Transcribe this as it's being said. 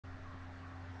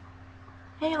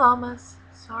Hey llamas!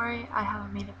 Sorry I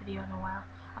haven't made a video in a while.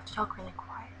 I have to talk really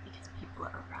quiet because people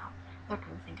are around. They're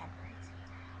gonna think I'm crazy.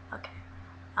 Okay.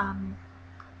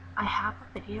 I have a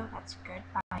video that's good,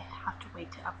 but I have to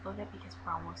wait to upload it because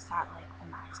we're almost at like the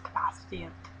max capacity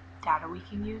of data we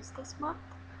can use this month.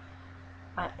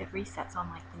 But it resets on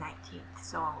like the 19th,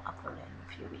 so I'll upload it in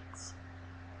a few weeks.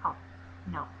 Oh,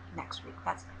 no, next week.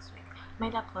 That's next week. I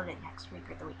might upload it next week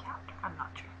or the week after. I'm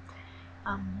not sure.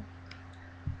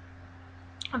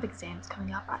 I have exams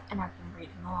coming up and I've been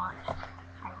reading a lot.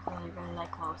 I really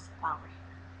like Lois Lowry.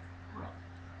 Really.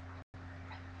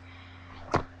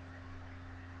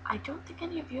 I don't think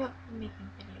any of you have been making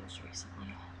videos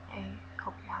recently. I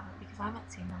hope you haven't because I haven't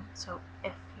seen them. So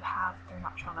if you have, they're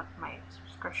not showing up in my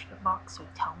subscription box, so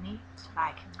tell me so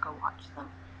that I can go watch them.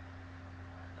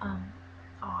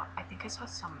 Oh, I think I saw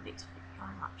somebody's video,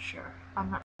 I'm not sure. I'm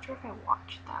not sure if I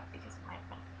watched that because it might have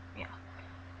been, yeah.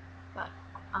 But,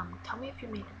 tell me if you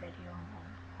made a video and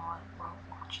then I will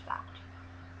watch that.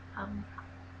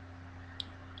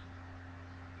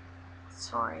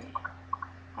 Sorry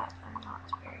that I'm not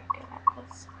very good at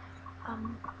this.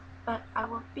 But I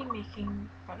will be making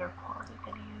better quality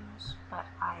videos, but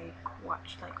I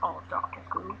watched like all of Doctor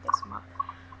Who this month,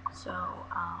 so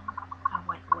I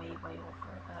went way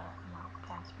over the amount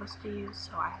that I'm supposed to use,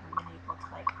 so I haven't been able to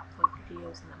like upload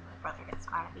videos, and then my brother gets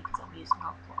mad at me because I'm using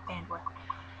all the bandwidth.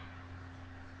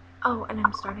 Oh, and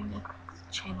I'm starting a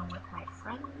channel with my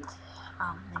friend,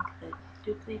 link the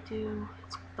doobly-doo,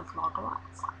 it's the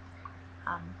Vlog-a-lots.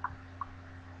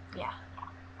 Yeah,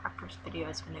 our first video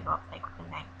is going to go up like the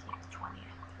 19th,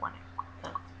 20th, when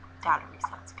the data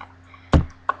resets again.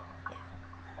 Yeah,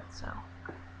 so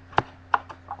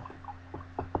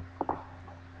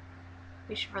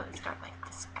we should really start like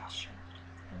discussion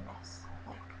in this,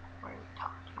 like where we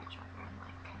talk to each other and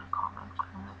like kind of comment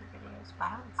on other videos, but I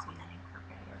haven't seen any of her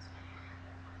videos.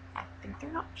 I think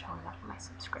they're not showing up in my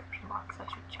subscription box, I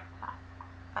should check that.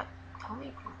 But tell me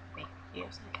if you make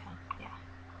videos again, yeah.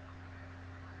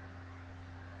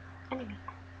 Anyway.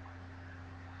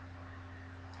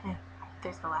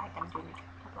 There's the lag, I'm doing a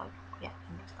upload. Yeah,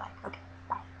 and there's lag. Okay.